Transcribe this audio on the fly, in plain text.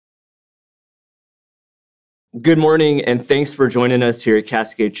Good morning, and thanks for joining us here at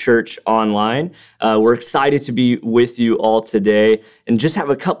Cascade Church Online. We're excited to be with you all today and just have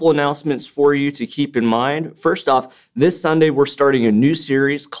a couple announcements for you to keep in mind. First off, this Sunday we're starting a new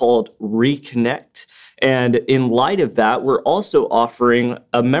series called Reconnect. And in light of that, we're also offering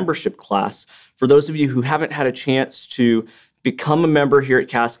a membership class for those of you who haven't had a chance to become a member here at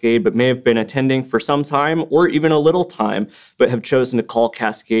Cascade, but may have been attending for some time or even a little time, but have chosen to call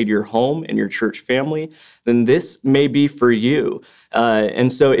Cascade your home and your church family, then this may be for you.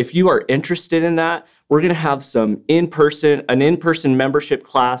 And so if you are interested in that, we're going to have an in-person membership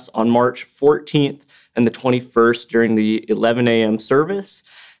class on March 14th and the 21st during the 11 a.m. service.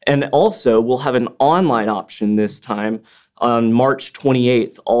 And also we'll have an online option this time on March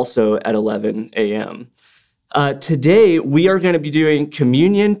 28th, also at 11 a.m. Today, we are going to be doing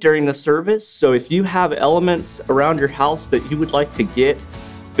communion during the service. So if you have elements around your house that you would like to get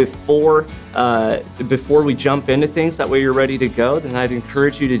before we jump into things, that way you're ready to go, then I'd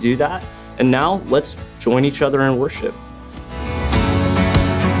encourage you to do that. And now let's join each other in worship.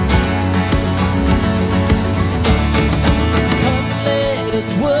 Come, let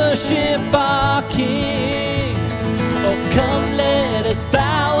us worship our King. Oh, come, let us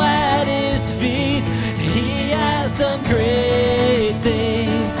bow at His feet. He has done great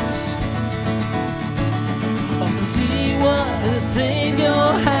things. Oh, see what the Savior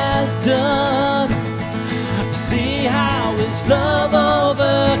has done. See how His love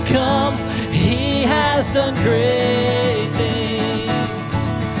overcomes. He has done great things.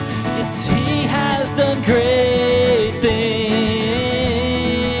 Yes, He has done great things.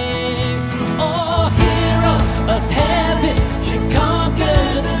 Oh, hero of heaven, you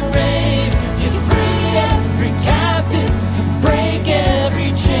conquer the grave. You free every captive, break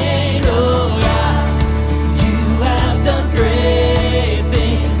every chain. Oh God, you have done great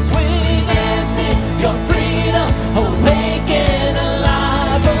things. We dance in your freedom, awake and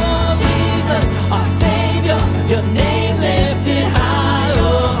alive. Oh Jesus, our Savior, your name lifted high.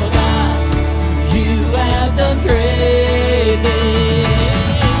 Oh God, you have done great things.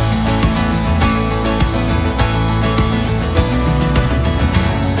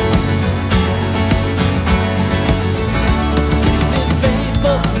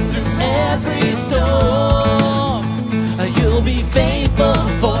 Faithful through every storm, you'll be faithful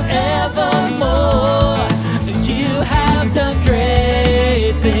forevermore. You have done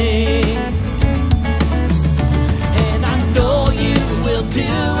great things, and I know you will do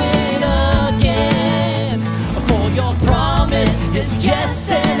it again. For your promise is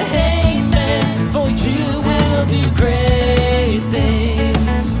yes and amen. For you will do great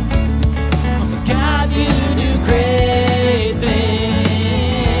things. God, you do great things.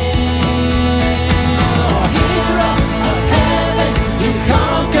 Oh, hero of heaven, you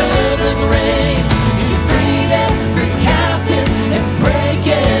conquer the grave. You free every captive and break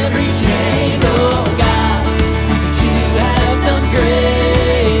every chain. Oh God, you have done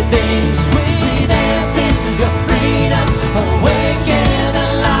great things. We dance in your freedom, awake and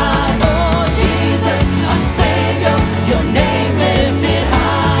alive. Oh Jesus, our Savior, your name lifted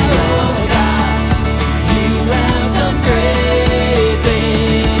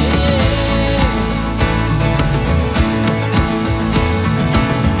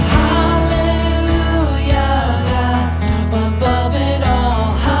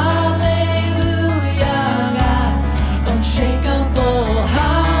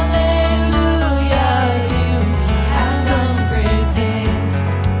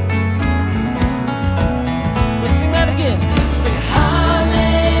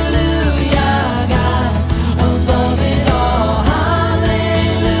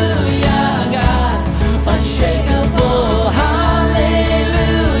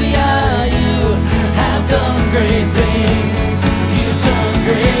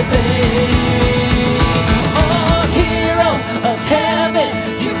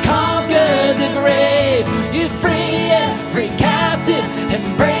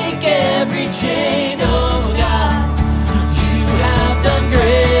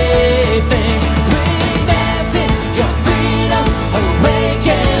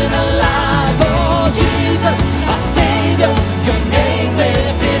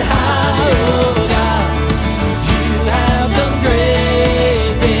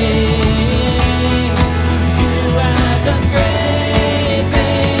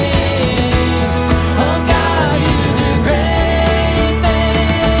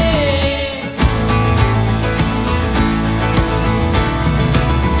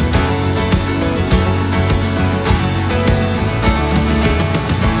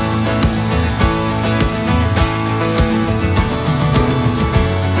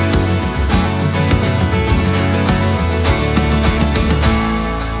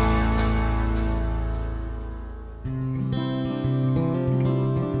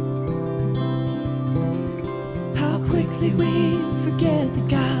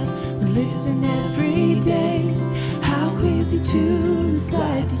easy to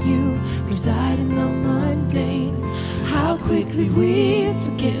decide that you reside in the mundane. How quickly we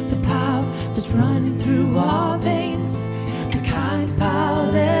forget the power that's running through our veins, the kind of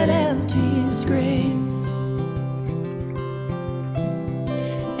power that empties graves.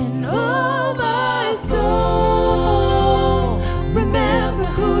 And oh my soul, remember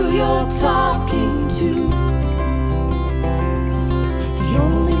who you're talking to. The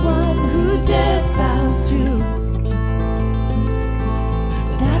only one who death bows to.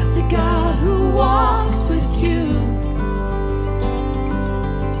 That's the God who walks with you.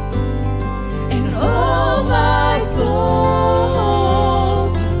 And oh my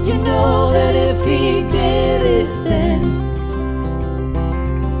soul, you know that if he did it then,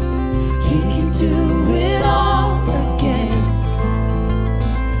 he can do it all again.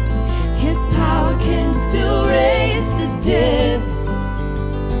 His power can still raise the dead.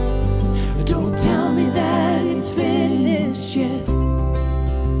 Don't tell me that it's finished yet.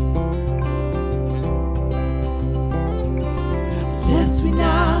 Lest we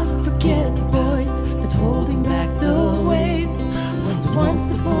not forget the voice that's holding back the waves, was once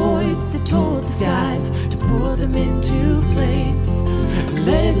the voice that told the skies to pour them into place.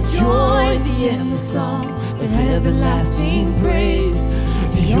 Let us join the endless song, the everlasting praise,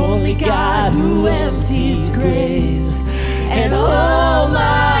 the only God who empties graves. And oh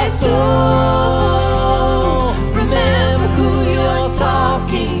my soul, remember who you're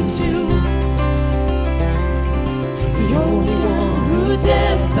talking to. The only one who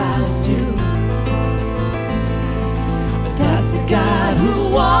death bows to. That's the God who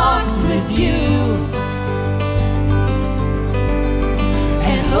walks with you.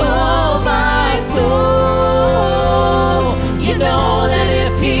 And oh my soul, you know that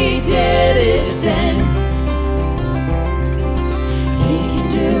if he did it then, he can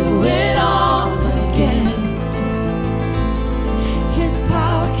do it all again. His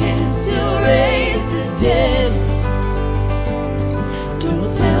power can still raise the dead. Don't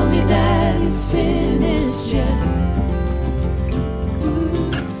tell me that it's finished yet.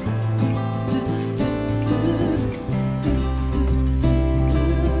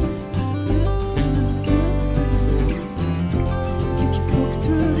 If you broke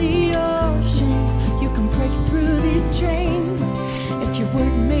through the oceans, you can break through these chains. If your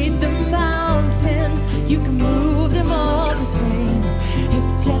word made the mountains, you can move them all the same. If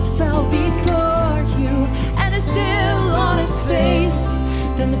death fell before you and is still on its face,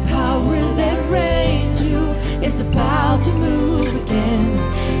 then the power that raised you is about to move again.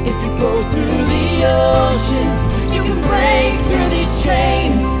 If you go through the oceans, you can break through these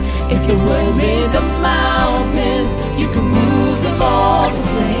chains. If your word made the mountains, you can move them all the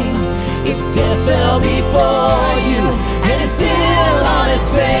same. If death fell before you and is still on its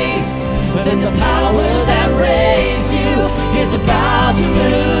face, then the power that raised you is about to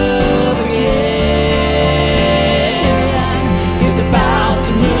move again. Is about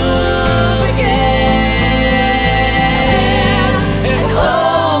to move again. And oh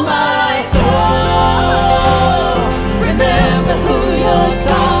my soul, remember who you're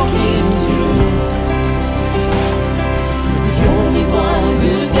talking to. The only one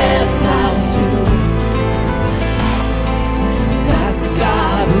who death bows to. That's the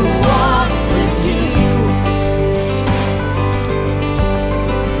God who walks with you.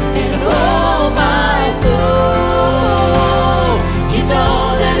 And oh my soul, you know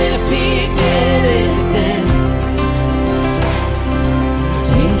that if he did it then,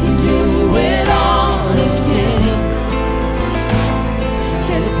 he can do it all again.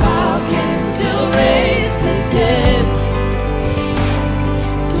 His power can still raise the dead.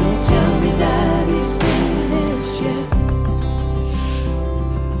 Don't tell me that he's finished yet.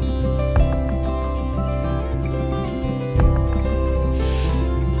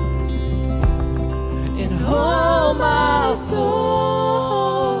 And oh my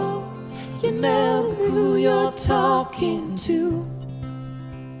soul, you know who you're talking to.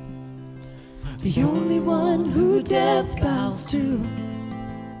 The only one who death bows to.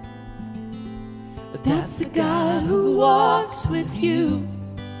 That's the God who walks with you.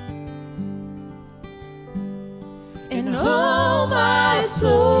 And oh my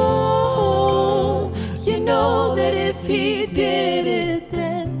soul, you know that if he did it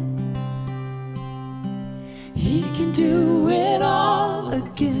then, he can do it all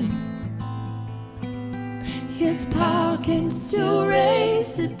again. His power can still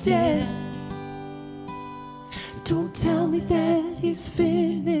raise the dead. Don't tell me that he's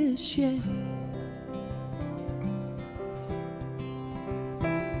finished yet.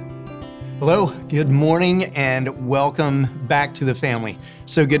 Hello, good morning, and welcome back to the family.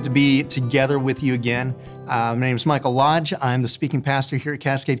 So good to be together with you again. My name is Michael Lodge. I'm the speaking pastor here at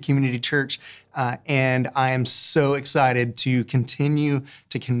Cascade Community Church, and I am so excited to continue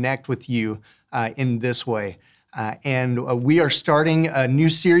to connect with you in this way. We are starting a new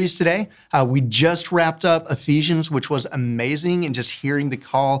series today. We just wrapped up Ephesians, which was amazing, and just hearing the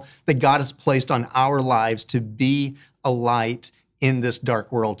call that God has placed on our lives to be a light in this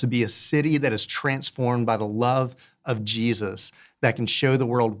dark world, to be a city that is transformed by the love of Jesus, that can show the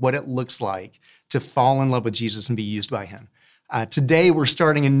world what it looks like to fall in love with Jesus and be used by him. Today, we're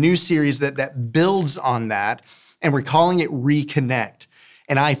starting a new series that builds on that, and we're calling it Reconnect.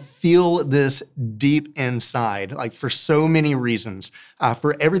 And I feel this deep inside, like for so many reasons,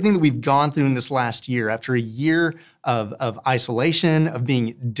 for everything that we've gone through in this last year, after a year of isolation, of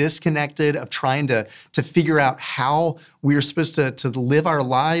being disconnected, of trying to figure out how we're supposed to live our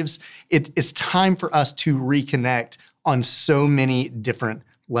lives. It's time for us to reconnect on so many different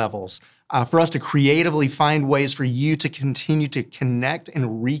levels. For us to creatively find ways for you to continue to connect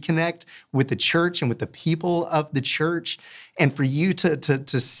and reconnect with the church and with the people of the church, and for you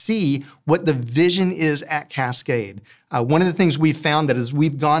to see what the vision is at Cascade. One of the things we've found that as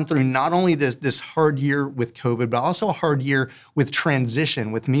we've gone through not only this hard year with COVID, but also a hard year with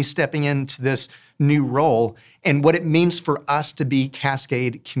transition, with me stepping into this new role, and what it means for us to be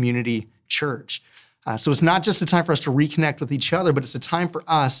Cascade Community Church. So it's not just a time for us to reconnect with each other, but it's a time for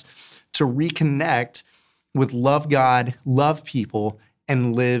us to reconnect with love God, love people,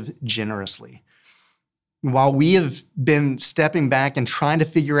 and live generously. While we have been stepping back and trying to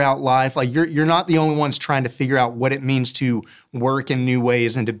figure out life, like you're not the only ones trying to figure out what it means to work in new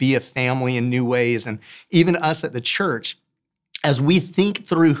ways and to be a family in new ways, and even us at the church, as we think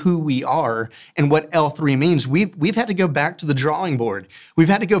through who we are and what L3 means, we've had to go back to the drawing board. We've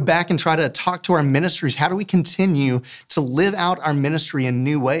had to go back and try to talk to our ministries. How do we continue to live out our ministry in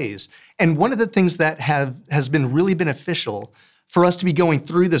new ways? And one of the things that has been really beneficial for us to be going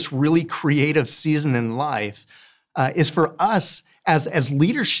through this really creative season in life is for us as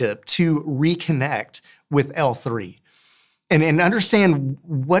leadership to reconnect with L3. And understand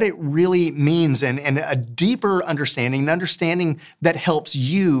what it really means, and a deeper understanding, an understanding that helps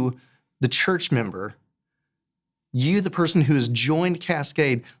you, the church member, you, the person who has joined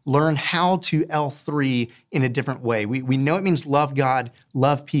Cascade, learn how to L3 in a different way. We know it means love God,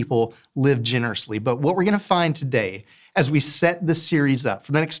 love people, live generously. But what we're going to find today, as we set this series up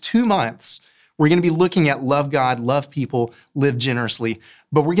for the next 2 months, we're going to be looking at love God, love people, live generously.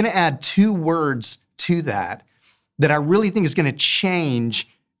 But we're going to add 2 words to that I really think is going to change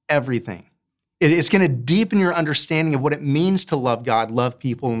everything. It's going to deepen your understanding of what it means to love God, love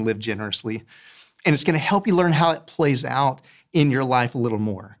people, and live generously. And it's going to help you learn how it plays out in your life a little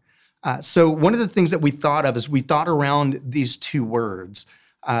more. So one of the things that we thought of is we thought around these 2 words.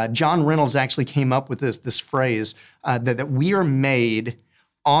 John Reynolds actually came up with this phrase that we are made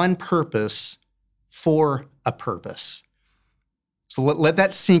on purpose for a purpose. So let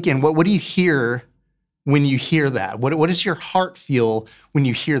that sink in. What do you hear when you hear that? What does your heart feel when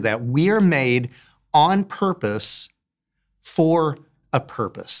you hear that? We are made on purpose for a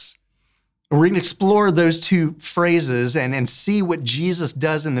purpose. And we're going to explore those 2 phrases and see what Jesus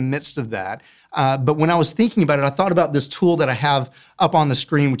does in the midst of that. But when I was thinking about it, I thought about this tool that I have up on the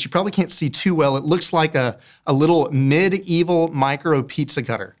screen, which you probably can't see too well. It looks like a little medieval micro pizza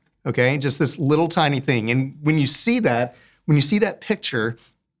cutter, okay? Just this little tiny thing. And when you see that picture,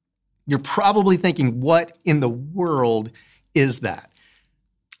 you're probably thinking, what in the world is that?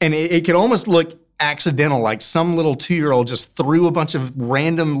 And it could almost look accidental, like some little 2-year-old just threw a bunch of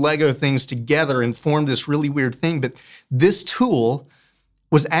random Lego things together and formed this really weird thing. But this tool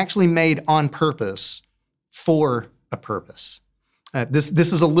was actually made on purpose for a purpose. This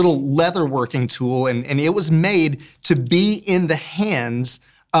is a little leather working tool, and it was made to be in the hands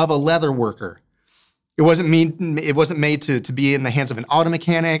of a leather worker. It wasn't made to be in the hands of an auto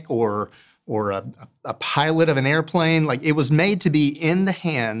mechanic or a pilot of an airplane. Like, it was made to be in the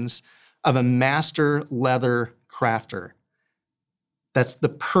hands of a master leather crafter. That's the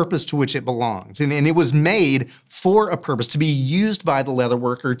purpose to which it belongs. And it was made for a purpose, to be used by the leather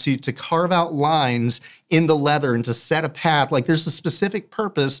worker to carve out lines in the leather and to set a path. Like, there's a specific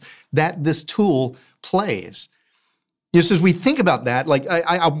purpose that this tool plays. Just as we think about that, like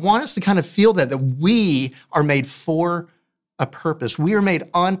I want us to kind of feel that we are made for a purpose. We are made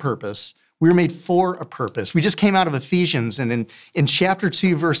on purpose. We are made for a purpose. We just came out of Ephesians, and in chapter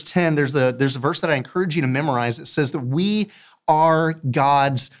 2, verse 10, there's a verse that I encourage you to memorize that says that we are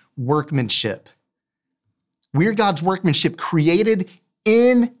God's workmanship. We are God's workmanship, created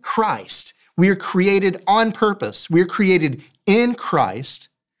in Christ. We are created on purpose. We are created in Christ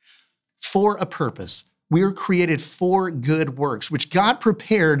for a purpose. We are created for good works, which God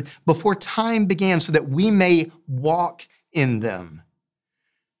prepared before time began so that we may walk in them.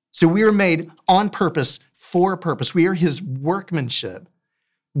 So we are made on purpose for a purpose. We are his workmanship.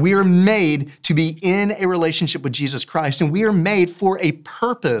 We are made to be in a relationship with Jesus Christ, and we are made for a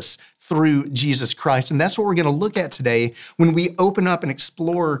purpose through Jesus Christ. And that's what we're going to look at today when we open up and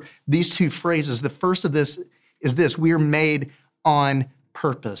explore these two phrases. The first of this is this: we are made on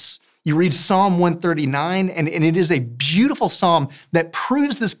purpose. You read Psalm 139, and it is a beautiful psalm that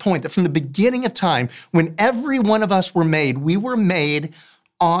proves this point, that from the beginning of time, when every one of us were made, we were made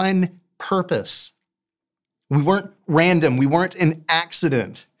on purpose. We weren't random. We weren't an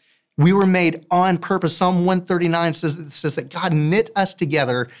accident. We were made on purpose. Psalm 139 says that God knit us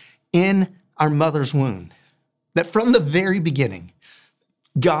together in our mother's womb. That from the very beginning,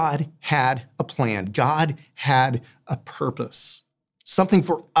 God had a plan. God had a purpose. Something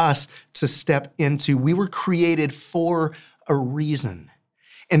for us to step into. We were created for a reason.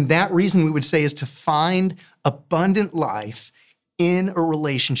 And that reason, we would say, is to find abundant life in a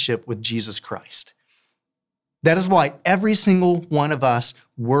relationship with Jesus Christ. That is why every single one of us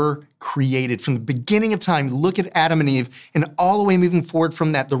were created. From the beginning of time, look at Adam and Eve, and all the way moving forward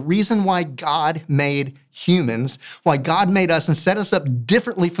from that, the reason why God made humans, why God made us and set us up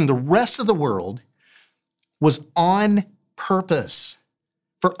differently from the rest of the world, was on purpose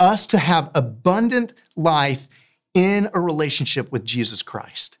for us to have abundant life in a relationship with Jesus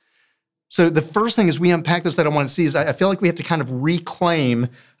Christ. So the first thing as we unpack this that I want to see is I feel like we have to kind of reclaim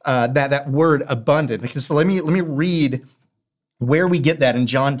that word abundant. Because let me read where we get that in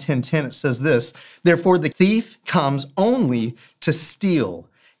John 10:10. It says this: "Therefore the thief comes only to steal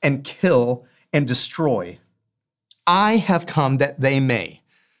and kill and destroy. I have come that they may."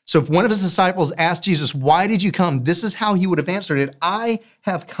 So if one of his disciples asked Jesus, "Why did you come?" this is how he would have answered it: "I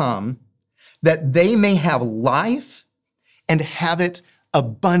have come that they may have life and have it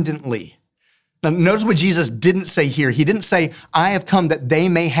abundantly." Now, notice what Jesus didn't say here. He didn't say, "I have come that they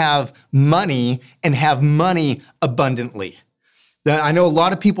may have money and have money abundantly." Now, I know a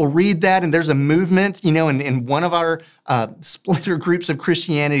lot of people read that, and there's a movement, in one of our splinter groups of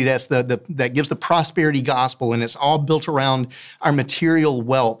Christianity that gives the prosperity gospel, and it's all built around our material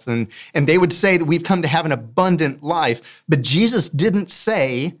wealth. And they would say that we've come to have an abundant life. But Jesus didn't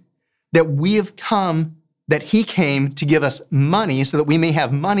say that he came to give us money so that we may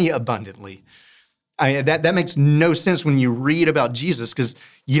have money abundantly. That makes no sense when you read about Jesus, because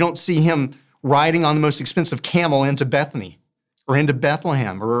you don't see him riding on the most expensive camel into Bethany or into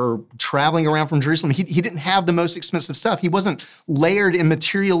Bethlehem or traveling around from Jerusalem. He didn't have the most expensive stuff. He wasn't layered in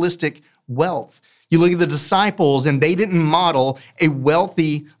materialistic wealth. You look at the disciples, and they didn't model a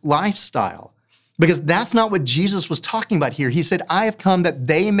wealthy lifestyle, because that's not what Jesus was talking about here. He said, "I have come that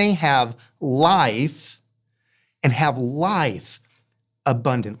they may have life and have life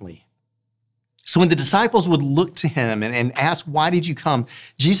abundantly." So when the disciples would look to him and ask, "Why did you come?"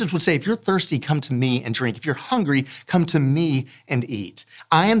 Jesus would say, "If you're thirsty, come to me and drink. If you're hungry, come to me and eat.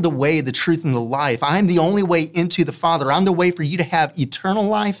 I am the way, the truth, and the life. I am the only way into the Father. I'm the way for you to have eternal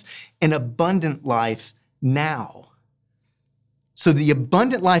life and abundant life now." So the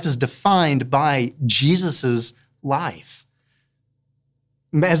abundant life is defined by Jesus's life.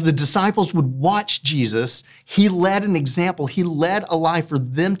 As the disciples would watch Jesus, he led an example. He led a life for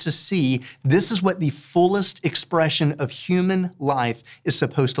them to see this is what the fullest expression of human life is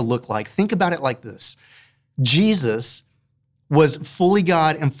supposed to look like. Think about it like this. Jesus was fully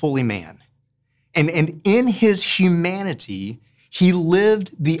God and fully man. And in his humanity, he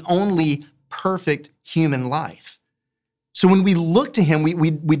lived the only perfect human life. So when we look to him,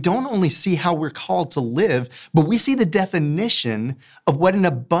 we don't only see how we're called to live, but we see the definition of what an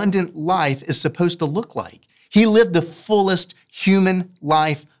abundant life is supposed to look like. He lived the fullest human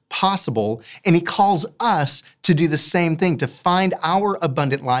life possible, and he calls us to do the same thing, to find our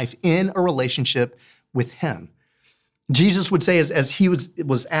abundant life in a relationship with him. Jesus would say, as he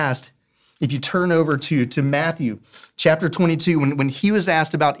was asked, if you turn over to Matthew chapter 22, when he was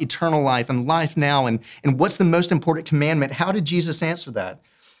asked about eternal life and life now and what's the most important commandment, how did Jesus answer that?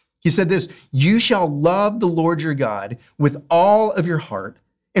 He said this: "You shall love the Lord your God with all of your heart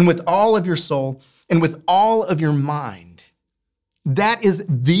and with all of your soul and with all of your mind." That is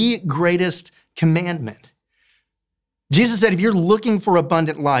the greatest commandment. Jesus said, if you're looking for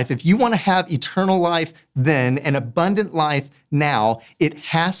abundant life, if you want to have eternal life then and abundant life now, it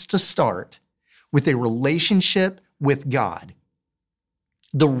has to start with a relationship with God.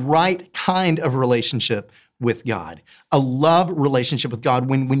 The right kind of relationship with God, a love relationship with God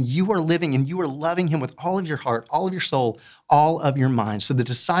when you are living and you are loving him with all of your heart, all of your soul, all of your mind. So the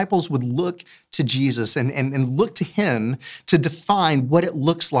disciples would look to Jesus and look to him to define what it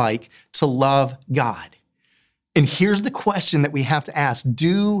looks like to love God. And here's the question that we have to ask.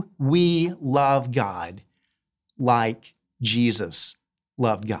 Do we love God like Jesus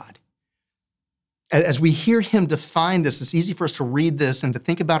loved God? As we hear him define this, it's easy for us to read this and to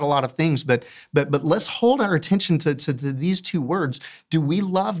think about a lot of things, but let's hold our attention to these two words. Do we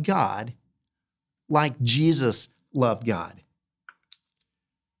love God like Jesus loved God?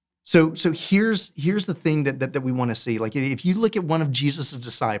 So here's the thing that we want to see. Like if you look at one of Jesus'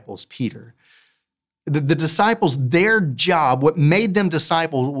 disciples, Peter, the disciples, their job, what made them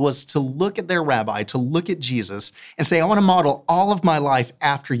disciples was to look at their rabbi, to look at Jesus and say, I want to model all of my life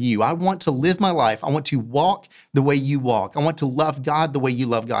after you. I want to live my life. I want to walk the way you walk. I want to love God the way you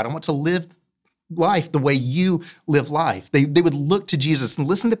love God. I want to live life the way you live life. They would look to Jesus and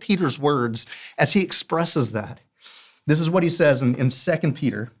listen to Peter's words as he expresses that. This is what he says in 2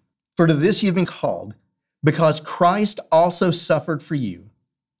 Peter. For to this you've been called, because Christ also suffered for you,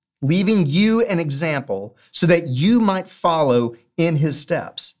 leaving you an example so that you might follow in his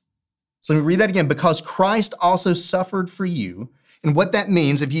steps. So let me read that again. Because Christ also suffered for you. And what that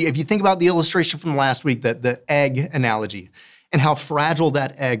means, if you think about the illustration from last week, the egg analogy, and how fragile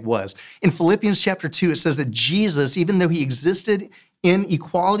that egg was. In Philippians chapter 2, it says that Jesus, even though he existed in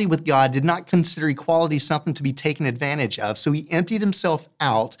equality with God, did not consider equality something to be taken advantage of. So he emptied himself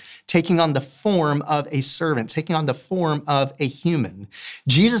out, taking on the form of a servant, taking on the form of a human.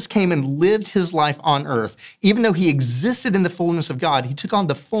 Jesus came and lived his life on earth. Even though he existed in the fullness of God, he took on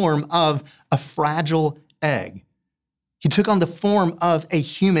the form of a fragile egg. He took on the form of a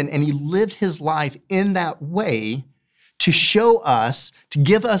human, and he lived his life in that way to show us, to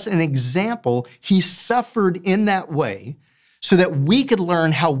give us an example. He suffered in that way so that we could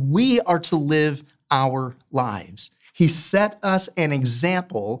learn how we are to live our lives. He set us an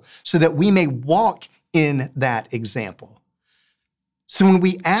example so that we may walk in that example. So when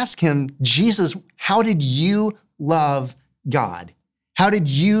we ask him, Jesus, how did you love God? How did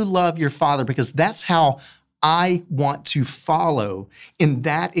you love your Father? Because that's how I want to follow in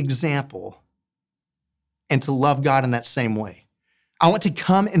that example and to love God in that same way. I want to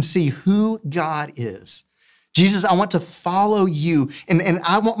come and see who God is. Jesus, I want to follow you, and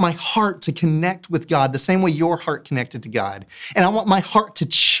I want my heart to connect with God the same way your heart connected to God. And I want my heart to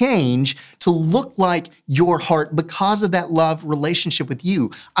change to look like your heart because of that love relationship with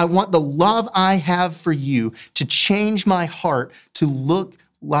you. I want the love I have for you to change my heart to look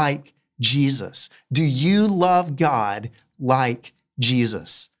like Jesus. Do you love God like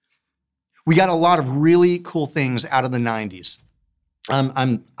Jesus? We got a lot of really cool things out of the 90s.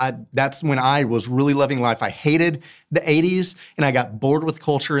 That's when I was really loving life. I hated the 80s, and I got bored with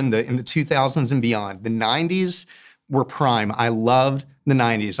culture in the 2000s and beyond. The 90s were prime. I loved the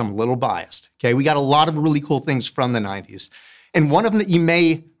 90s. I'm a little biased. Okay, we got a lot of really cool things from the 90s. And one of them that you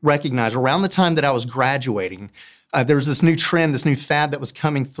may recognize, around the time that I was graduating, there was this new trend, this new fad that was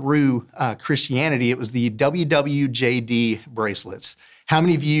coming through Christianity. It was the WWJD bracelets. How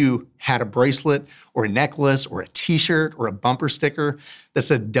many of you had a bracelet or a necklace or a t-shirt or a bumper sticker that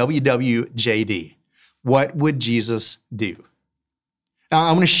said WWJD? What would Jesus do? Now,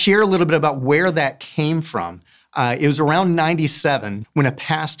 I'm going to share a little bit about where that came from. It was around 97 when a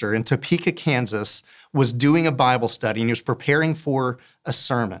pastor in Topeka, Kansas was doing a Bible study, and he was preparing for a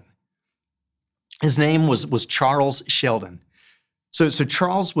sermon. His name was Charles Sheldon. So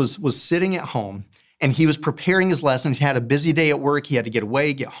Charles was sitting at home, and he was preparing his lesson. He had a busy day at work. He had to get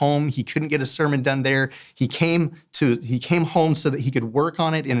away, get home. He couldn't get his sermon done there. He came home so that he could work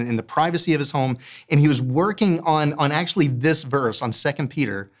on it in the privacy of his home. And he was working on actually this verse on 2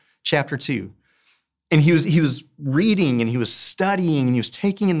 Peter chapter 2. And he was reading, and he was studying, and he was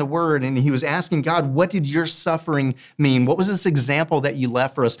taking in the word, and he was asking God, what did your suffering mean? What was this example that you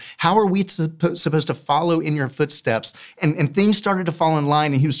left for us? How are we supposed to follow in your footsteps? And things started to fall in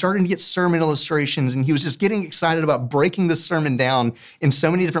line, and he was starting to get sermon illustrations, and he was just getting excited about breaking this sermon down in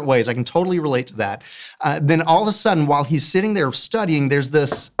so many different ways. I can totally relate to that. Then all of a sudden, while he's sitting there studying, there's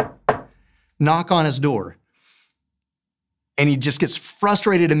this knock on his door. And he just gets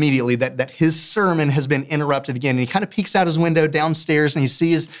frustrated immediately that his sermon has been interrupted again. And he kind of peeks out his window downstairs, and he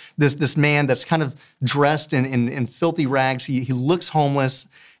sees this man that's kind of dressed in filthy rags. He looks homeless,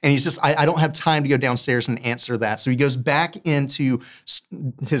 and he's just, I don't have time to go downstairs and answer that. So he goes back into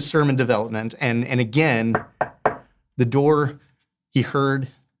his sermon development. And again, the door he heard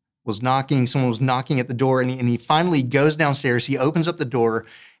was knocking. Someone was knocking at the door, and he finally goes downstairs. He opens up the door,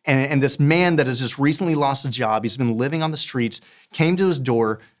 and this man that has just recently lost a job, he's been living on the streets, came to his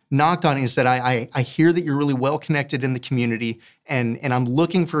door, knocked on it, and said, I hear that you're really well connected in the community, and I'm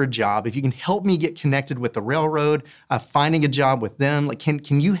looking for a job. If you can help me get connected with the railroad, finding a job with them, like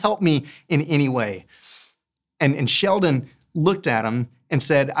can you help me in any way? And Sheldon looked at him and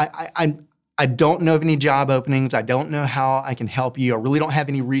said, I don't know of any job openings. I don't know how I can help you. I really don't have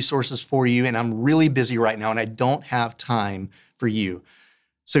any resources for you, and I'm really busy right now, and I don't have time for you.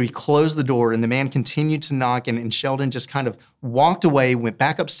 So he closed the door, and the man continued to knock, and Sheldon just kind of walked away, went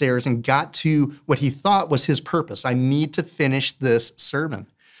back upstairs, and got to what he thought was his purpose. I need to finish this sermon.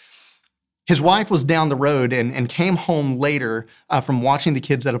 His wife was down the road and came home later from watching the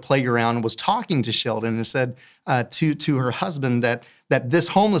kids at a playground and was talking to Sheldon and said to her husband that this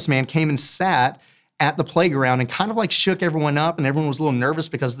homeless man came and sat at the playground and kind of like shook everyone up, and everyone was a little nervous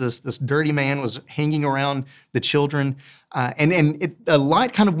because this dirty man was hanging around the children. A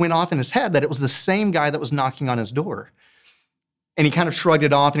light kind of went off in his head that it was the same guy that was knocking on his door. And he kind of shrugged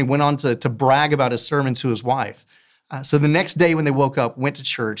it off, and he went on to brag about his sermon to his wife. So the next day when they woke up, went to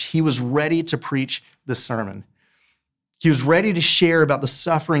church, he was ready to preach the sermon. He was ready to share about the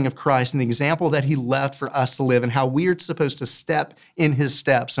suffering of Christ and the example that he left for us to live and how we are supposed to step in his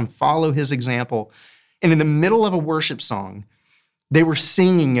steps and follow his example. And in the middle of a worship song, they were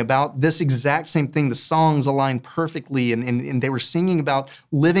singing about this exact same thing. The songs aligned perfectly, and they were singing about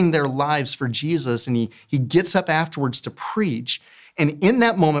living their lives for Jesus. And he gets up afterwards to preach. And in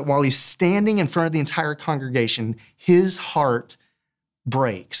that moment, while he's standing in front of the entire congregation, his heart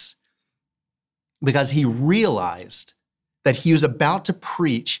breaks because he realized that he was about to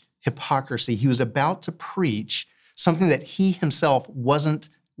preach hypocrisy. He was about to preach something that he himself wasn't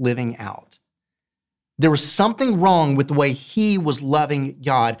living out. There was something wrong with the way he was loving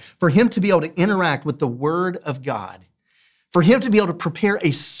God. For him to be able to interact with the Word of God, for him to be able to prepare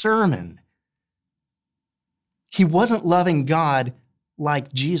a sermon, he wasn't loving God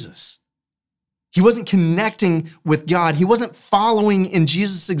like Jesus. He wasn't connecting with God. He wasn't following in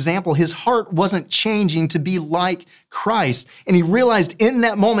Jesus' example. His heart wasn't changing to be like Christ. And he realized in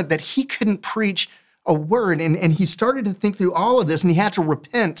that moment that he couldn't preach a word. And he started to think through all of this, and he had to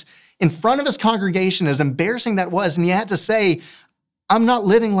repent in front of his congregation, as embarrassing that was. And he had to say, I'm not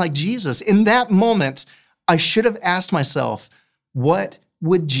living like Jesus. In that moment, I should have asked myself, what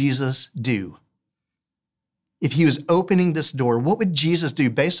would Jesus do? If he was opening this door, what would Jesus do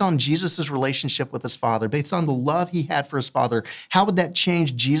based on Jesus' relationship with his Father, based on the love he had for his Father? How would that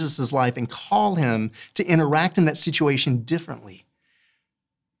change Jesus' life and call him to interact in that situation differently?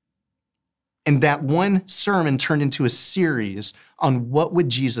 And that one sermon turned into a series on what would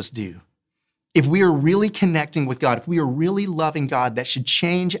Jesus do. If we are really connecting with God, if we are really loving God, that should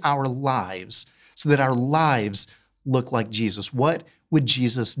change our lives so that our lives look like Jesus. What would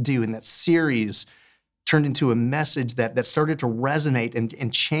Jesus do? And that series turned into a message that started to resonate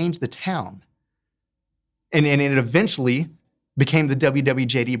and change the town. And it eventually became the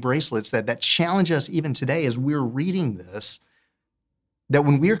WWJD bracelets that challenge us even today as we're reading this, that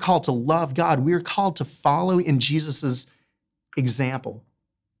when we are called to love God, we are called to follow in Jesus' example.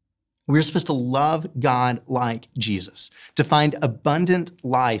 We're supposed to love God like Jesus, to find abundant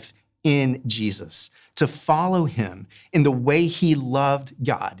life in Jesus, to follow him in the way he loved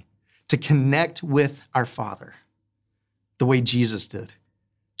God, to connect with our Father the way Jesus did,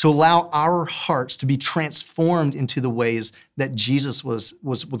 to allow our hearts to be transformed into the ways that Jesus was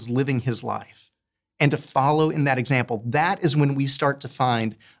living his life, and to follow in that example. That is when we start to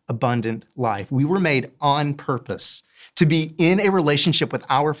find abundant life. We were made on purpose to be in a relationship with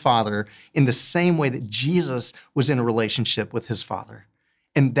our Father in the same way that Jesus was in a relationship with his Father.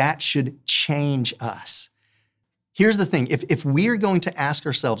 And that should change us. Here's the thing. If we are going to ask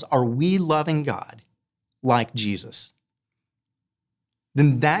ourselves, are we loving God like Jesus?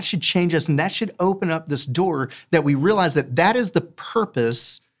 Then that should change us, and that should open up this door that we realize that that is the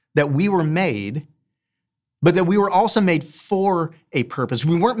purpose that we were made, but that we were also made for a purpose.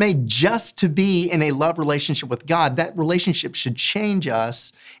 We weren't made just to be in a love relationship with God. That relationship should change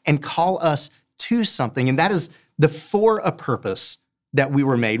us and call us to something, and that is the for a purpose that we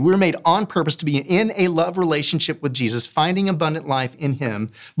were made. We were made on purpose to be in a love relationship with Jesus, finding abundant life in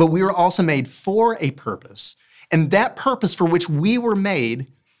him, but we were also made for a purpose. And that purpose for which we were made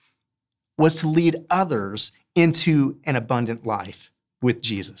was to lead others into an abundant life with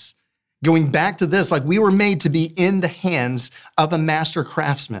Jesus. Going back to this, like we were made to be in the hands of a master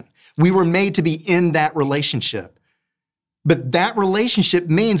craftsman. We were made to be in that relationship. But that relationship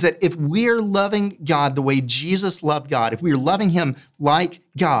means that if we're loving God the way Jesus loved God, if we're loving him like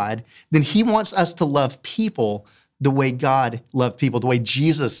God, then he wants us to love people the way God loved people, the way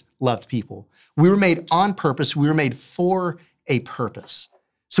Jesus loved people. We were made on purpose. We were made for a purpose.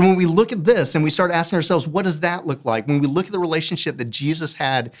 So when we look at this and we start asking ourselves, what does that look like? When we look at the relationship that Jesus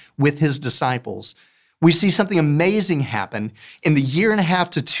had with his disciples, we see something amazing happen in the 1.5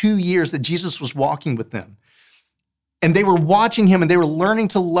 to 2 years that Jesus was walking with them. And they were watching him and they were learning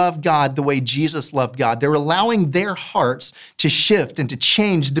to love God the way Jesus loved God. They were allowing their hearts to shift and to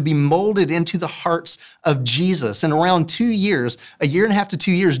change, to be molded into the hearts of Jesus. And around 2 years, 1.5 to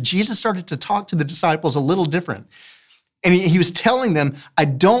 2 years, Jesus started to talk to the disciples a little different. And he was telling them, I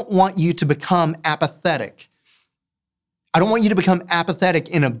don't want you to become apathetic. I don't want you to become apathetic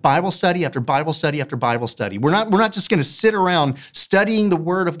in a Bible study after Bible study after Bible study. We're not just going to sit around studying the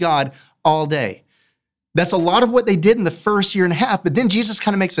Word of God all day. That's a lot of what they did in the first 1.5 years, but then Jesus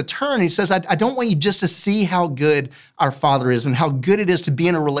kind of makes a turn and he says, I don't want you just to see how good our Father is and how good it is to be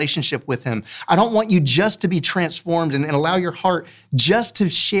in a relationship with him. I don't want you just to be transformed and allow your heart just to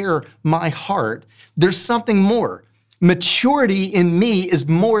share my heart. There's something more. Maturity in me is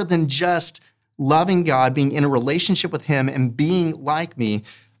more than just loving God, being in a relationship with him and being like me.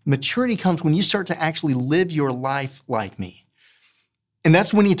 Maturity comes when you start to actually live your life like me. And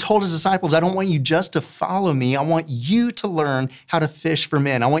that's when he told his disciples, I don't want you just to follow me. I want you to learn how to fish for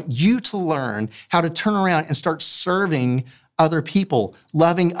men. I want you to learn how to turn around and start serving other people,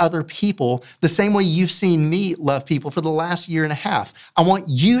 loving other people, the same way you've seen me love people for the last 1.5 years. I want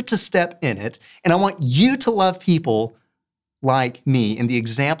you to step in it, and I want you to love people like me in the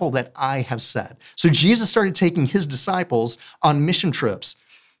example that I have set. So Jesus started taking his disciples on mission trips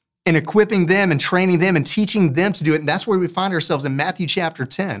and equipping them and training them and teaching them to do it. And that's where we find ourselves in Matthew chapter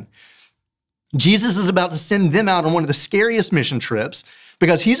 10. Jesus is about to send them out on one of the scariest mission trips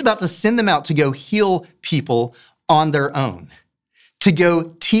because he's about to send them out to go heal people on their own, to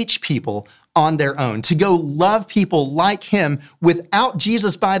go teach people on their own, to go love people like him without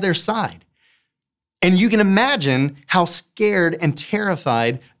Jesus by their side. And you can imagine how scared and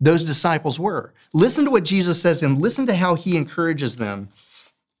terrified those disciples were. Listen to what Jesus says and listen to how he encourages them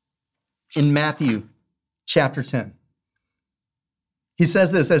in Matthew chapter 10. He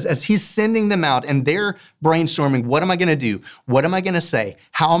says this, as he's sending them out and they're brainstorming, what am I going to do? What am I going to say?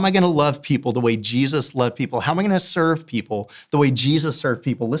 How am I going to love people the way Jesus loved people? How am I going to serve people the way Jesus served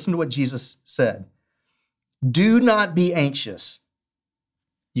people? Listen to what Jesus said. Do not be anxious.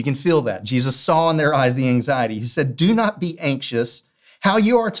 You can feel that. Jesus saw in their eyes the anxiety. He said, do not be anxious how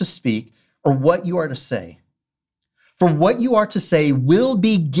you are to speak or what you are to say. For what you are to say will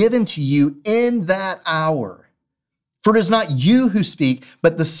be given to you in that hour. For it is not you who speak,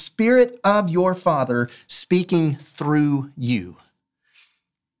 but the Spirit of your Father speaking through you.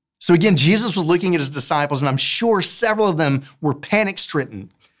 So again, Jesus was looking at his disciples, and I'm sure several of them were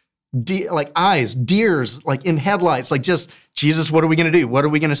panic-stricken, like eyes, deers, like in headlights, like just, Jesus, what are we going to do? What are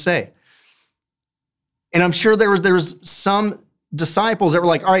we going to say? And I'm sure there was some disciples that were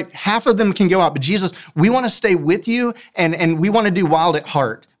like, all right, half of them can go out, but Jesus, we want to stay with you and we want to do Wild at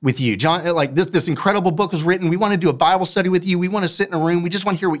Heart with you. John, like this incredible book was written. We want to do a Bible study with you. We want to sit in a room. We just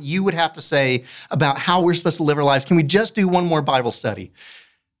want to hear what you would have to say about how we're supposed to live our lives. Can we just do one more Bible study?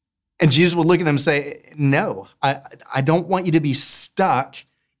 And Jesus would look at them and say, no, I don't want you to be stuck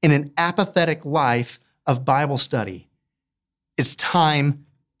in an apathetic life of Bible study. It's time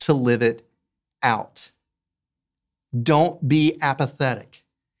to live it out. Don't be apathetic.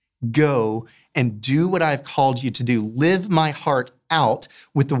 Go and do what I've called you to do. Live my heart out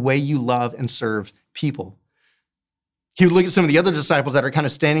with the way you love and serve people. He would look at some of the other disciples that are kind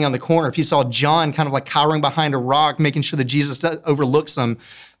of standing on the corner. If he saw John kind of like cowering behind a rock, making sure that Jesus overlooks them,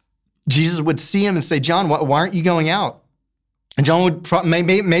 Jesus would see him and say, John, why aren't you going out? And John would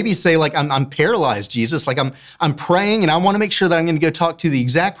maybe say, like, I'm paralyzed, Jesus. Like, I'm praying, and I want to make sure that I'm going to go talk to the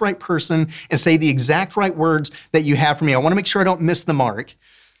exact right person and say the exact right words that you have for me. I want to make sure I don't miss the mark.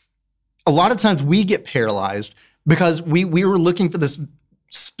 A lot of times we get paralyzed because we were looking for this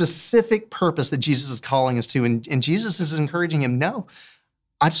specific purpose that Jesus is calling us to. And Jesus is encouraging him, no,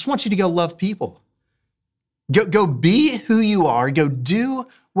 I just want you to go love people. Go be who you are. Go do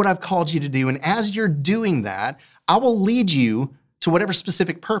what I've called you to do. And as you're doing that, I will lead you to whatever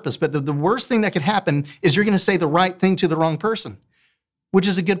specific purpose. But the worst thing that could happen is you're going to say the right thing to the wrong person, which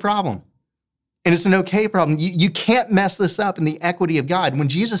is a good problem. And it's an okay problem. You can't mess this up in the equity of God. When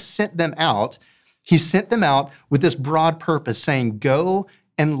Jesus sent them out, he sent them out with this broad purpose saying, go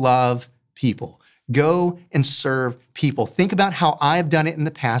and love people. Go and serve people. Think about how I've done it in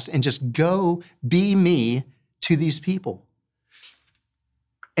the past and just go be me to these people.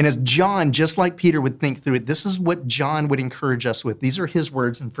 And as John, just like Peter, would think through it, this is what John would encourage us with. These are his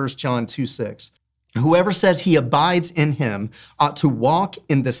words in 1 John 2:6. Whoever says he abides in him ought to walk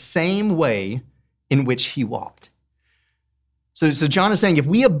in the same way in which he walked. So John is saying, if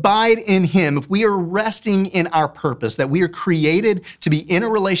we abide in him, if we are resting in our purpose, that we are created to be in a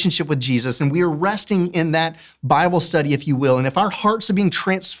relationship with Jesus, and we are resting in that Bible study, if you will, and if our hearts are being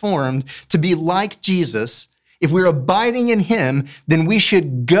transformed to be like Jesus, if we're abiding in him, then we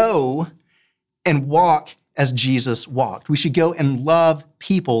should go and walk as Jesus walked. We should go and love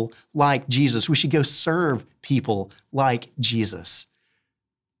people like Jesus. We should go serve people like Jesus.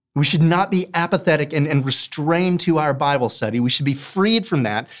 We should not be apathetic and restrained to our Bible study. We should be freed from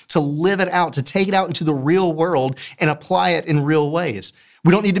that to live it out, to take it out into the real world and apply it in real ways.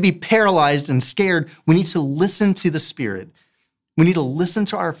 We don't need to be paralyzed and scared. We need to listen to the Spirit. We need to listen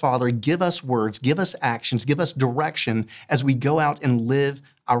to our Father, give us words, give us actions, give us direction as we go out and live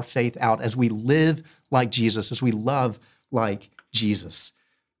our faith out, as we live like Jesus, as we love like Jesus.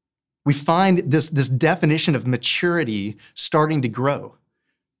 We find this definition of maturity starting to grow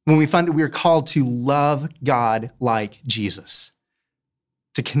when we find that we are called to love God like Jesus,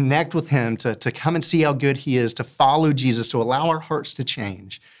 to connect with him, to come and see how good he is, to follow Jesus, to allow our hearts to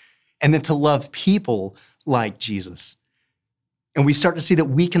change, and then to love people like Jesus. And we start to see that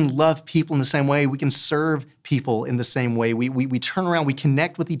we can love people in the same way. We can serve people in the same way. We turn around, we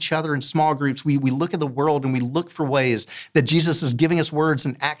connect with each other in small groups. We look at the world and we look for ways that Jesus is giving us words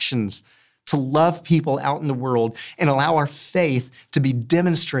and actions to love people out in the world and allow our faith to be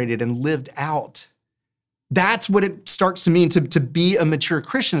demonstrated and lived out. That's what it starts to mean to be a mature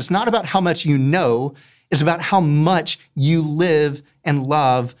Christian. It's not about how much you know, it's about how much you live and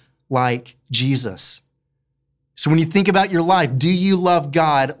love like Jesus. So when you think about your life, do you love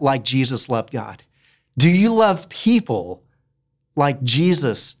God like Jesus loved God? Do you love people like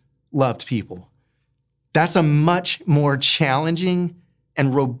Jesus loved people? That's a much more challenging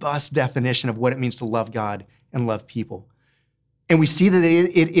and robust definition of what it means to love God and love people. And we see that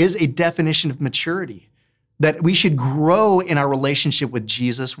it is a definition of maturity, that we should grow in our relationship with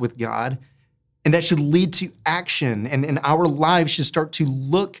Jesus, with God, and that should lead to action, and our lives should start to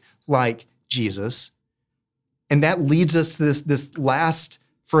look like Jesus. And that leads us to this last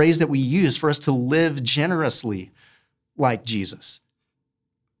phrase that we use for us to live generously like Jesus.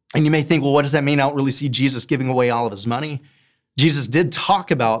 And you may think, well, what does that mean? I don't really see Jesus giving away all of his money. Jesus did talk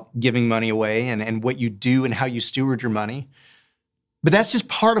about giving money away and what you do and how you steward your money. But that's just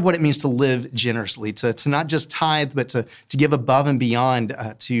part of what it means to live generously, to not just tithe, but to give above and beyond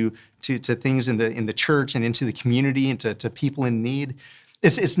to things in the church and into the community and to people in need.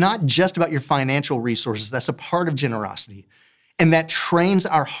 It's not just about your financial resources. That's a part of generosity. And that trains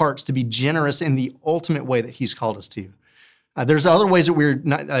our hearts to be generous in the ultimate way that he's called us to. There's other ways that we're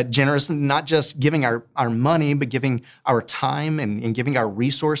not, generous, not just giving our money, but giving our time and giving our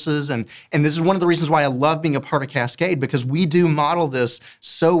resources. And this is one of the reasons why I love being a part of Cascade, because we do model this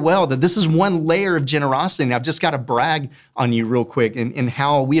so well that this is one layer of generosity. And I've just got to brag on you real quick in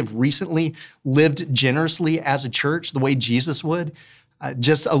how we have recently lived generously as a church, the way Jesus would.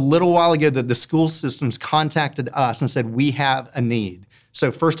 Just a little while ago, the school systems contacted us and said, we have a need.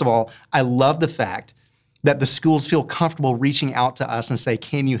 So first of all, I love the fact that the schools feel comfortable reaching out to us and say,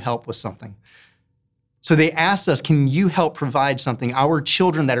 can you help with something? So they asked us, can you help provide something? Our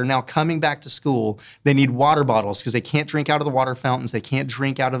children that are now coming back to school, they need water bottles because they can't drink out of the water fountains. They can't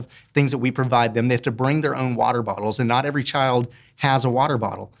drink out of things that we provide them. They have to bring their own water bottles, and not every child has a water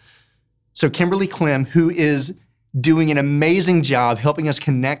bottle. So Kimberly Clem, who is doing an amazing job helping us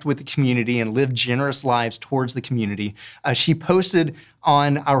connect with the community and live generous lives towards the community. She posted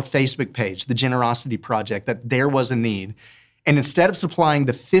on our Facebook page, The Generosity Project, that there was a need. And instead of supplying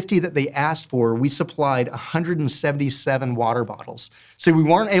the 50 that they asked for, we supplied 177 water bottles. So we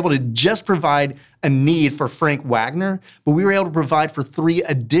weren't able to just provide a need for Frank Wagner, but we were able to provide for 3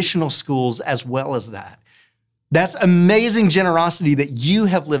 additional schools as well as that. That's amazing generosity that you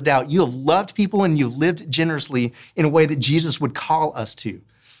have lived out. You have loved people and you've lived generously in a way that Jesus would call us to.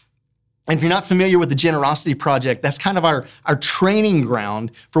 And if you're not familiar with the Generosity Project, that's kind of our training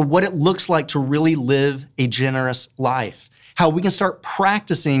ground for what it looks like to really live a generous life. How we can start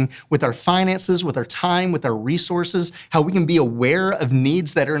practicing with our finances, with our time, with our resources, how we can be aware of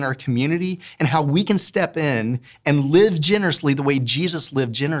needs that are in our community, and how we can step in and live generously the way Jesus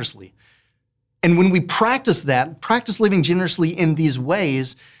lived generously. And when we practice that, practice living generously in these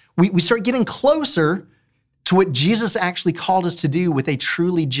ways, we start getting closer to what Jesus actually called us to do with a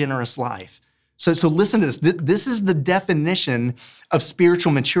truly generous life. So listen to this. This is the definition of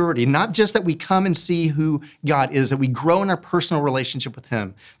spiritual maturity. Not just that we come and see who God is, that we grow in our personal relationship with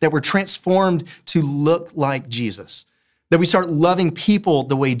him, that we're transformed to look like Jesus, that we start loving people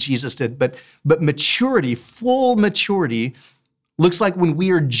the way Jesus did. But maturity, full maturity, looks like when we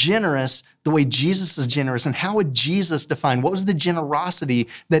are generous the way Jesus is generous. And how would Jesus define? What was the generosity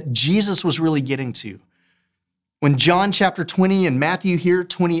that Jesus was really getting to? When John chapter 20 and Matthew here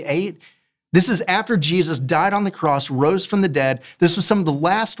 28, this is after Jesus died on the cross, rose from the dead. This was some of the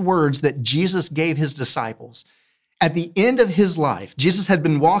last words that Jesus gave his disciples. At the end of his life, Jesus had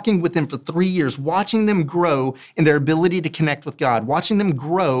been walking with them for 3 years, watching them grow in their ability to connect with God, watching them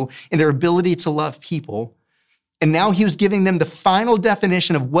grow in their ability to love people. And now he was giving them the final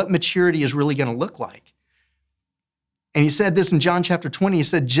definition of what maturity is really going to look like. And he said this in John chapter 20, he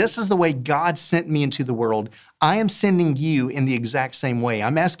said, just as the way God sent me into the world, I am sending you in the exact same way.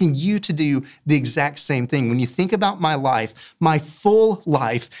 I'm asking you to do the exact same thing. When you think about my life, my full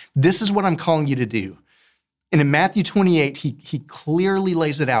life, this is what I'm calling you to do. And in Matthew 28, he clearly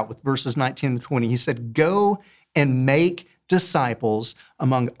lays it out with verses 19 to 20. He said, go and make disciples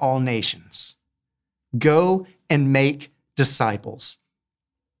among all nations. Go and make disciples.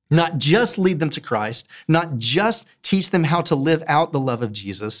 Not just lead them to Christ, not just teach them how to live out the love of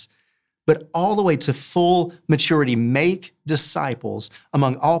Jesus, but all the way to full maturity. Make disciples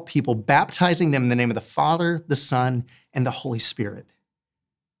among all people, baptizing them in the name of the Father, the Son, and the Holy Spirit.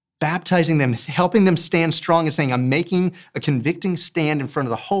 Baptizing them, helping them stand strong and saying, I'm making a convicting stand in front of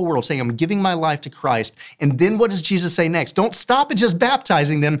the whole world, saying, I'm giving my life to Christ. And then what does Jesus say next? Don't stop at just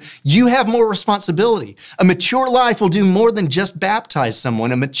baptizing them. You have more responsibility. A mature life will do more than just baptize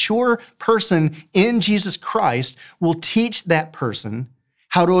someone. A mature person in Jesus Christ will teach that person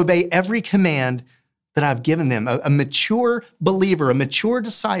how to obey every command that I've given them. A mature believer, a mature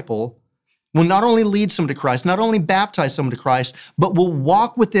disciple will not only lead someone to Christ, not only baptize someone to Christ, but will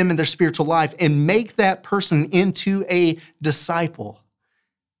walk with them in their spiritual life and make that person into a disciple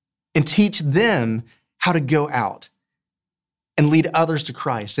and teach them how to go out and lead others to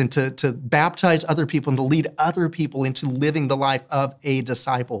Christ and to baptize other people and to lead other people into living the life of a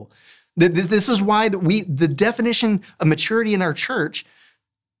disciple. This is why the definition of maturity in our church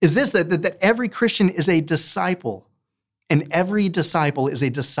is this, that every Christian is a disciple. And every disciple is a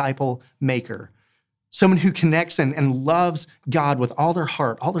disciple maker. Someone who connects and loves God with all their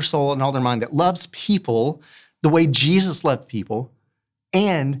heart, all their soul, and all their mind, that loves people the way Jesus loved people,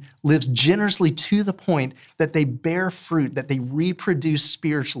 and lives generously to the point that they bear fruit, that they reproduce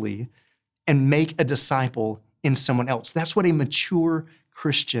spiritually and make a disciple in someone else. That's what a mature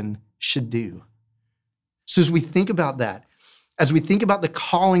Christian should do. So as we think about that, as we think about the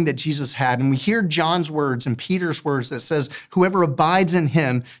calling that Jesus had, and we hear John's words and Peter's words that says, whoever abides in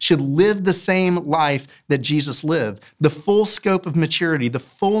him should live the same life that Jesus lived. The full scope of maturity, the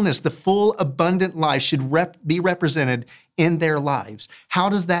fullness, the full abundant life should be represented in their lives. How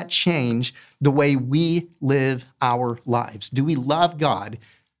does that change the way we live our lives? Do we love God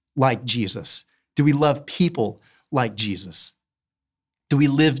like Jesus? Do we love people like Jesus? Do we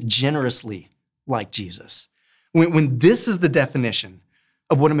live generously like Jesus? When this is the definition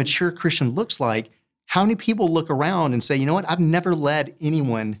of what a mature Christian looks like, how many people look around and say, you know what, I've never led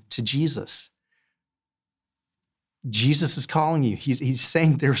anyone to Jesus? Jesus is calling you. He's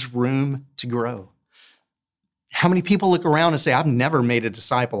saying there's room to grow. How many people look around and say, I've never made a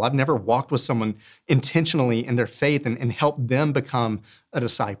disciple. I've never walked with someone intentionally in their faith and helped them become a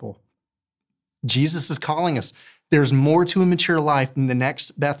disciple. Jesus is calling us. There's more to a mature life than the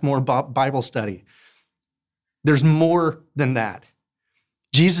next Beth Moore Bible study. There's more than that.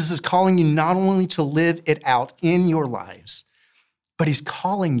 Jesus is calling you not only to live it out in your lives, but he's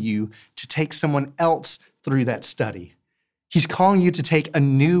calling you to take someone else through that study. He's calling you to take a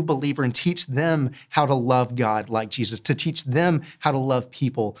new believer and teach them how to love God like Jesus, to teach them how to love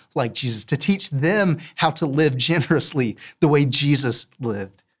people like Jesus, to teach them how to live generously the way Jesus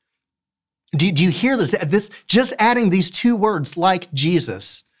lived. Do you hear this? Just adding these two words, like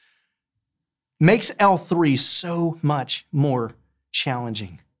Jesus, makes L3 so much more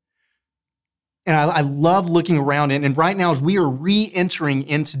challenging. And I love looking around, and right now as we are re-entering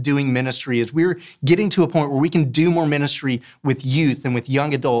into doing ministry, as we're getting to a point where we can do more ministry with youth and with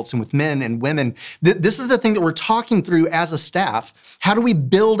young adults and with men and women, this is the thing that we're talking through as a staff. How do we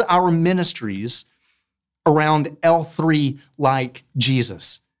build our ministries around L3 like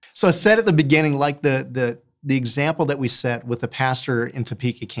Jesus? So I said at the beginning, like the example that we set with the pastor in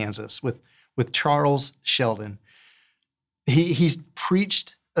Topeka, Kansas, with Charles Sheldon. He's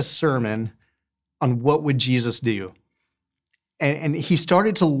preached a sermon on what would Jesus do. And he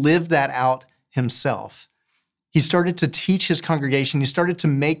started to live that out himself. He started to teach his congregation. He started to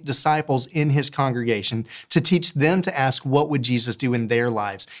make disciples in his congregation to teach them to ask, what would Jesus do in their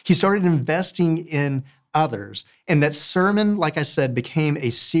lives? He started investing in others. And that sermon, like I said, became a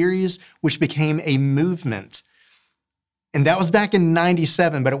series, which became a movement. And that was back in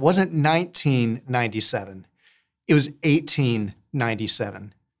 97, but it wasn't 1997. It was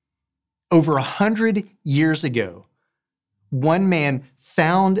 1897. Over 100 years ago, one man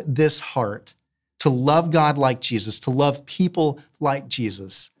found this heart to love God like Jesus, to love people like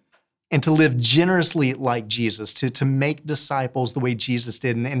Jesus, and to live generously like Jesus, to make disciples the way Jesus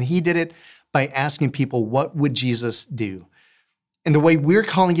did. And he did it by asking people, what would Jesus do? And the way we're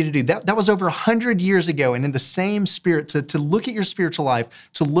calling you to do that was over 100 years ago. And in the same spirit, to look at your spiritual life,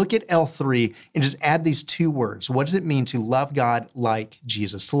 to look at L3 and just add these two words. What does it mean to love God like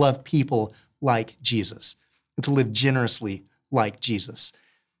Jesus, to love people like Jesus, and to live generously like Jesus?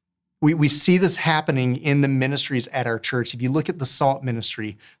 We see this happening in the ministries at our church. If you look at the SALT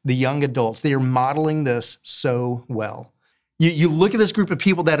ministry, the young adults, they are modeling this so well. You look at this group of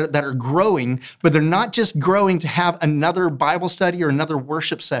people that are growing, but they're not just growing to have another Bible study or another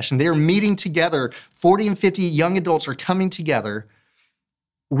worship session. They are meeting together. 40 and 50 young adults are coming together,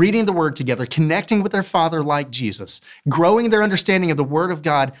 reading the Word together, connecting with their Father like Jesus, growing their understanding of the Word of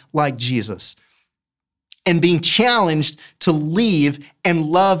God like Jesus, and being challenged to leave and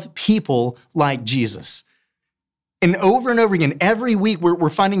love people like Jesus. And over again, every week, we're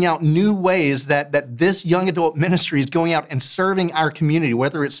finding out new ways that this young adult ministry is going out and serving our community,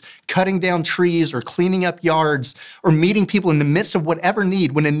 whether it's cutting down trees or cleaning up yards or meeting people in the midst of whatever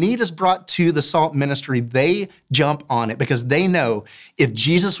need. When a need is brought to the SALT ministry, they jump on it because they know if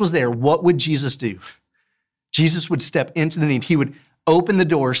Jesus was there, what would Jesus do? Jesus would step into the need. He would open the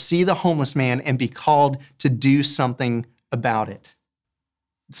door, see the homeless man, and be called to do something about it.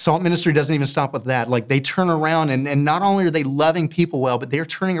 SALT ministry doesn't even stop with that. Like, they turn around and not only are they loving people well, but they're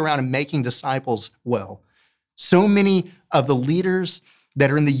turning around and making disciples well. So many of the leaders that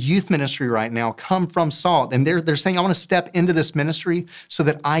are in the youth ministry right now come from SALT, and they're saying, I want to step into this ministry so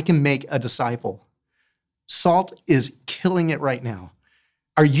that I can make a disciple. SALT is killing it right now.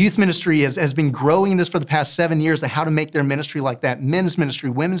 Our youth ministry has been growing this for the past 7 years of how to make their ministry like that. Men's ministry,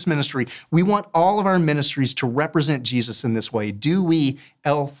 women's ministry. We want all of our ministries to represent Jesus in this way. Do we,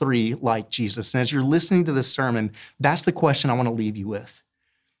 L3, like Jesus? And as you're listening to this sermon, that's the question I want to leave you with.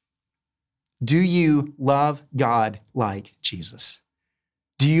 Do you love God like Jesus?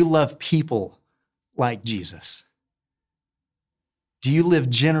 Do you love people like Jesus? Do you live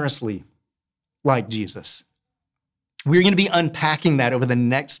generously like Jesus? We're going to be unpacking that over the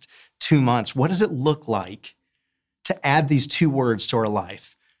next 2 months. What does it look like to add these two words to our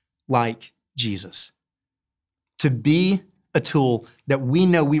life, like Jesus? To be a tool that we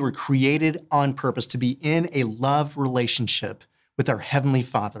know we were created on purpose to be in a love relationship with our Heavenly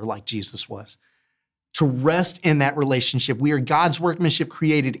Father like Jesus was. To rest in that relationship. We are God's workmanship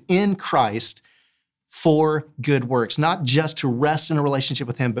created in Christ for good works, not just to rest in a relationship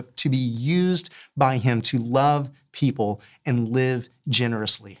with Him, but to be used by Him to love people and live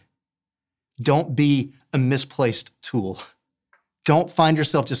generously. Don't be a misplaced tool. Don't find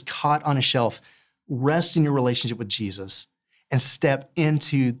yourself just caught on a shelf. Rest in your relationship with Jesus and step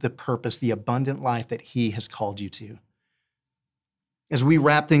into the purpose, the abundant life that He has called you to. As we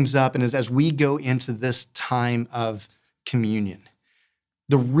wrap things up and as we go into this time of communion,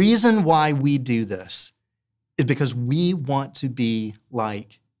 the reason why we do this is because we want to be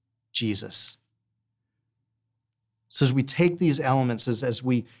like Jesus. So as we take these elements, as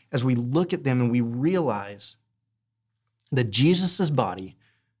we look at them and we realize that Jesus' body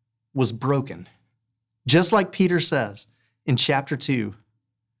was broken, just like Peter says in chapter 2,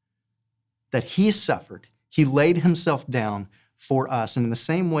 that He suffered, He laid Himself down for us. And in the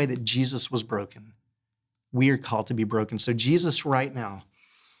same way that Jesus was broken, we are called to be broken. So Jesus, right now,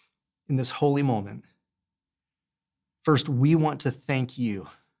 in this holy moment, first, we want to thank You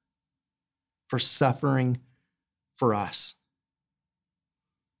for suffering for us.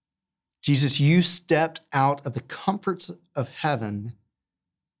 Jesus, You stepped out of the comforts of heaven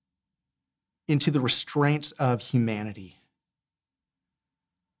into the restraints of humanity.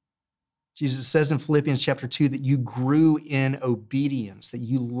 Jesus says in Philippians chapter 2 that You grew in obedience, that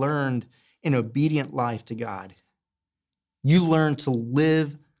You learned an obedient life to God. You learned to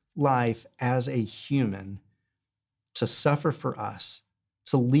live life as a human, to suffer for us,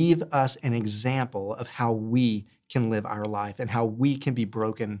 to leave us an example of how we can live our life and how we can be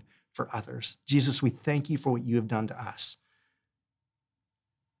broken for others. Jesus, we thank You for what You have done to us.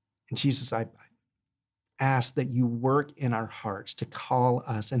 And Jesus, I ask that you work in our hearts to call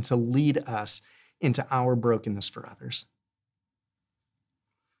us and to lead us into our brokenness for others.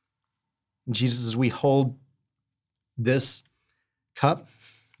 And Jesus, as we hold this cup,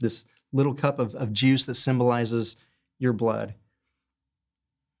 this little cup of juice that symbolizes your blood,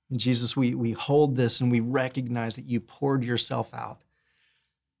 and Jesus, we hold this and we recognize that you poured yourself out,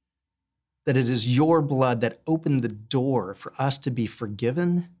 that it is your blood that opened the door for us to be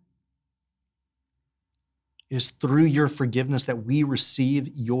forgiven. It is through your forgiveness that we receive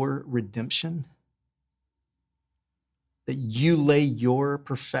your redemption, that you lay your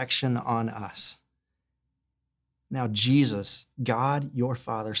perfection on us. Now, Jesus, God, your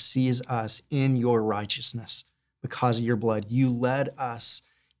Father, sees us in your righteousness because of your blood. You led us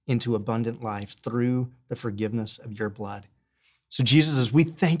into abundant life through the forgiveness of your blood. So, Jesus, as we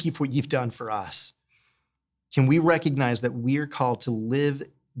thank you for what you've done for us, can we recognize that we are called to live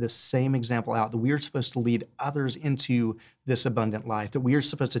the same example out, that we are supposed to lead others into this abundant life, that we are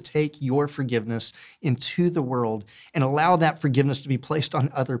supposed to take your forgiveness into the world and allow that forgiveness to be placed on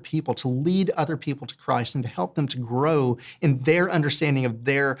other people, to lead other people to Christ and to help them to grow in their understanding of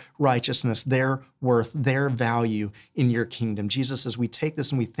their righteousness, their worth, their value in your kingdom. Jesus, as we take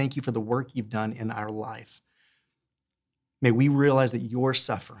this and we thank you for the work you've done in our life, may we realize that your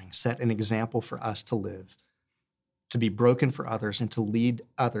suffering set an example for us to live, to be broken for others, and to lead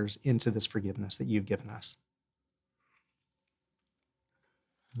others into this forgiveness that you've given us.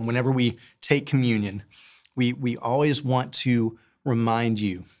 And whenever we take communion, we always want to remind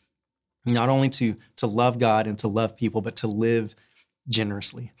you not only to love God and to love people, but to live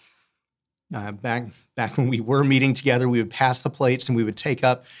generously. Back when we were meeting together, we would pass the plates and we would take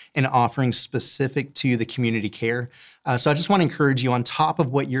up an offering specific to the community care. So I just want to encourage you, on top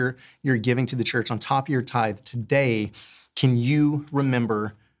of what you're giving to the church, on top of your tithe, today, can you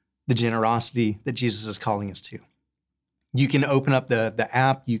remember the generosity that Jesus is calling us to? You can open up the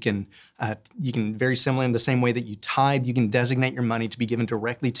app. You can very similarly, in the same way that you tithe, you can designate your money to be given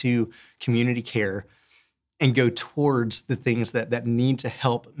directly to community care and go towards the things that need to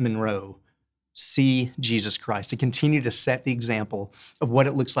help Monroe see Jesus Christ, to continue to set the example of what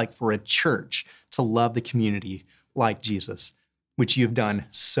it looks like for a church to love the community like Jesus, which you've done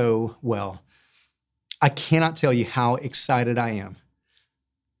so well. I cannot tell you how excited I am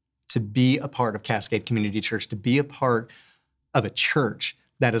to be a part of Cascade Community Church, to be a part of a church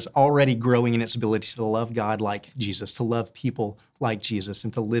that is already growing in its ability to love God like Jesus, to love people like Jesus,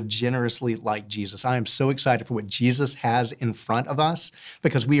 and to live generously like Jesus. I am so excited for what Jesus has in front of us,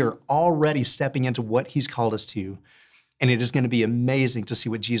 because we are already stepping into what he's called us to. And it is going to be amazing to see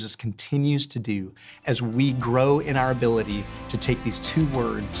what Jesus continues to do as we grow in our ability to take these two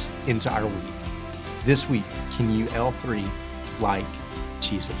words into our week. This week, can you L3 like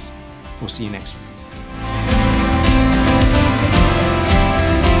Jesus? We'll see you next week.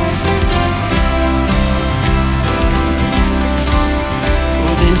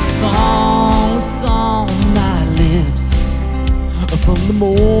 Song's on my lips from the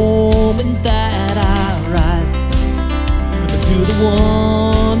moment that I rise to the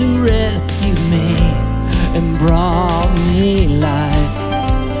one who rescued me and brought me life.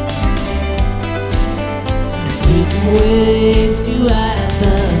 Praise awaits you at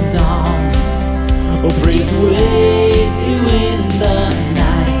the dawn. Oh, praise awaits you in the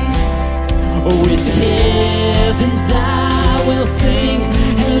night. Oh, with the heavens I will sing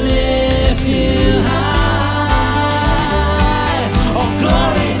and lift you high. Oh,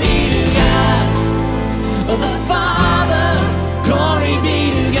 glory be to God, the Father. Glory be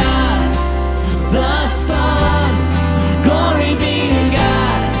to God, the Son. Glory be to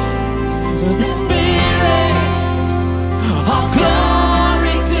God, the Spirit. Oh,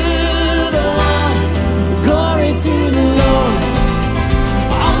 glory to the one. Glory to the Lord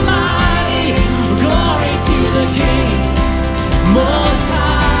Almighty. Glory to the King Most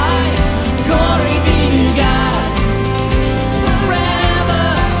High. Glory be to God forever.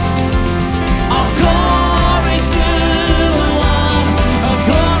 Oh, glory to the one. Oh,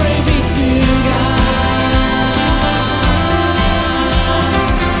 glory be to God.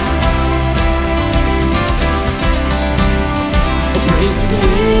 Oh, praise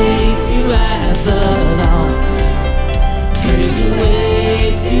awaits you at the dawn. Praise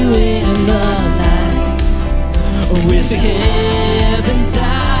awaits you in the night. With the heavens I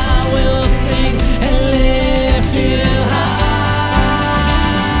will sing and lift you high.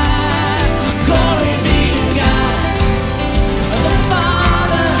 Glory be to God, the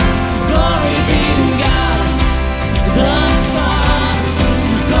Father. Glory be to God, the Son.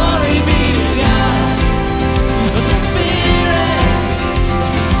 Glory be to God, the Spirit.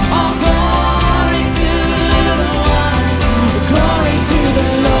 Oh, glory to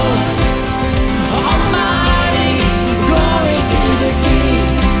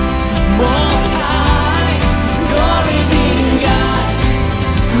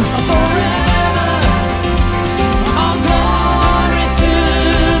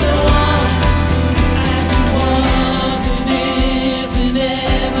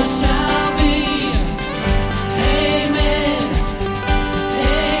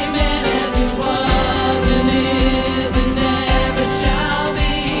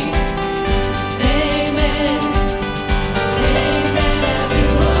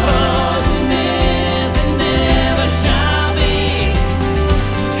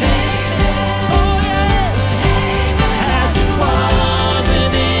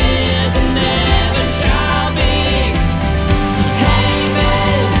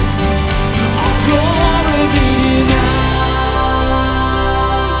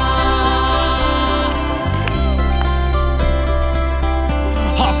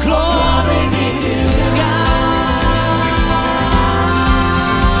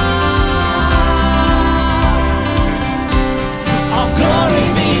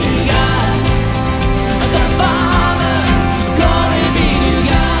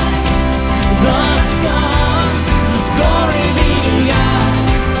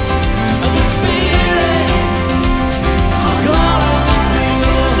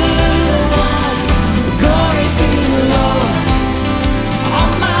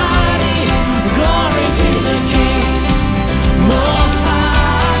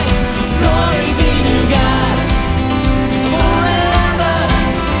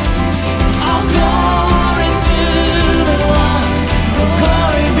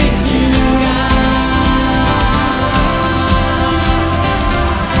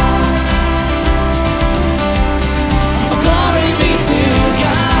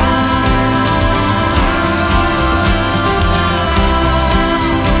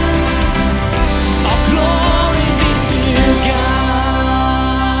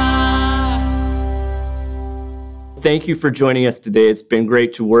thank you for joining us today. It's been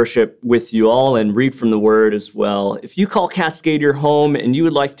great to worship with you all and read from the Word as well. If you call Cascade your home and you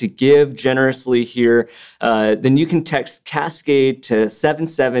would like to give generously here, then you can text Cascade to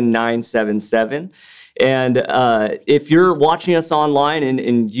 77977. And if you're watching us online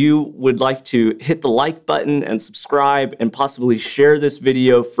and you would like to hit the like button and subscribe and possibly share this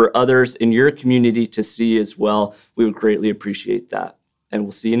video for others in your community to see as well, we would greatly appreciate that. And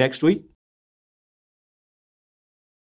we'll see you next week.